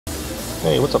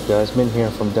Hey, what's up guys? Min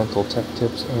here from Dental Tech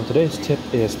Tips, and today's tip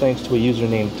is thanks to a user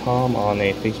named Tom on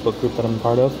a Facebook group that I'm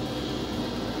part of.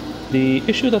 The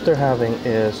issue that they're having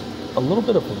is a little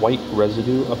bit of white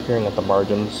residue appearing at the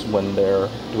margins when they're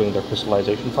doing their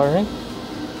crystallization firing.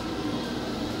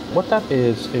 What that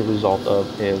is a result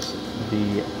of is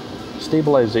the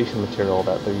stabilization material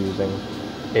that they're using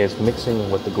is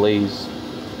mixing with the glaze,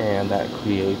 and that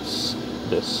creates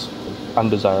this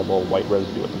undesirable white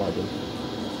residue at the margin.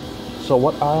 So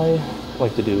what I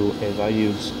like to do is I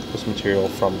use this material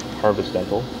from Harvest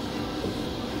Dental,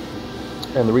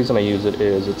 and the reason I use it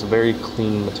is it's a very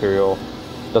clean material,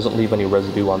 doesn't leave any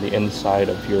residue on the inside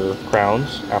of your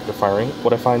crowns after firing.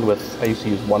 What I find I used to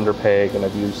use Wonder Peg, and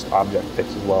I've used Object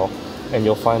Fix as well, and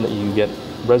you'll find that you get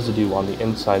residue on the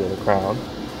inside of the crown,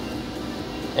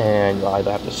 and you'll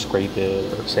either have to scrape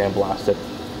it or sandblast it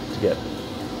to get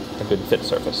a good fit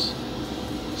surface.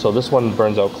 So this one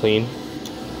burns out clean,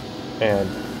 and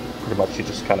pretty much you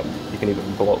can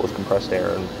even blow it with compressed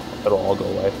air and it'll all go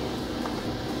away.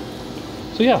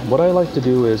 So yeah, what I like to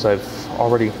do is I've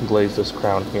already glazed this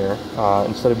crown here.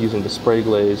 Instead of using the spray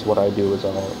glaze, what I do is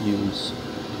I'll use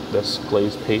this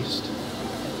glaze paste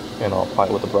and I'll apply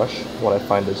it with a brush. What I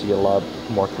find is you get a lot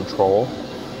more control,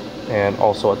 and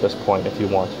also at this point, if you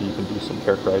want to, you can do some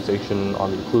characterization on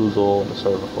the occlusal and the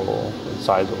cervical,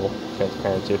 incisal,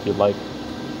 transparency if you'd like.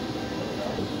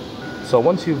 So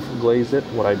once you've glazed it,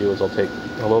 what I do is I'll take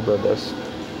a little bit of this,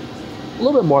 a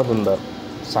little bit more than the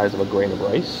size of a grain of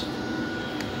rice,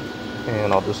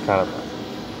 and I'll just kind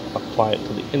of apply it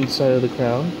to the inside of the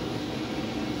crown.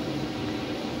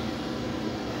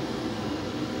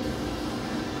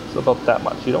 So about that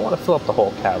much. You don't want to fill up the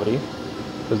whole cavity,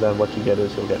 because then what you get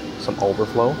is you'll get some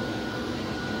overflow.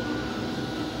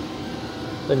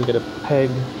 Then you get a peg.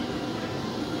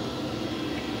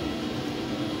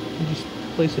 You just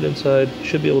place it inside. It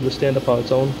should be able to stand up on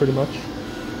its own pretty much,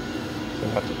 so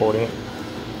you're not supporting it.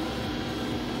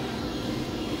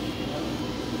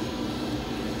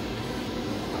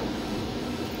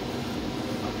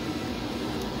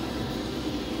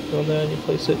 And then you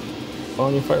place it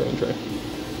on your firing tray.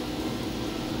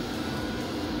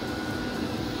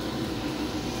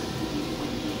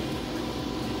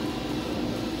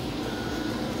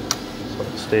 So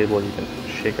it's stable, you can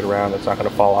shake it around, it's not going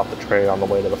to fall off the tray on the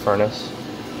way to the furnace.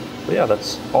 But yeah,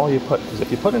 that's all you put, because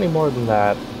if you put any more than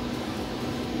that,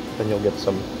 then you'll get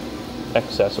some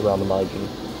excess around the margin.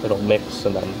 It'll mix,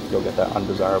 and then you'll get that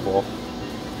undesirable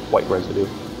white residue.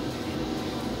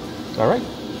 Alright,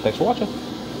 thanks for watching.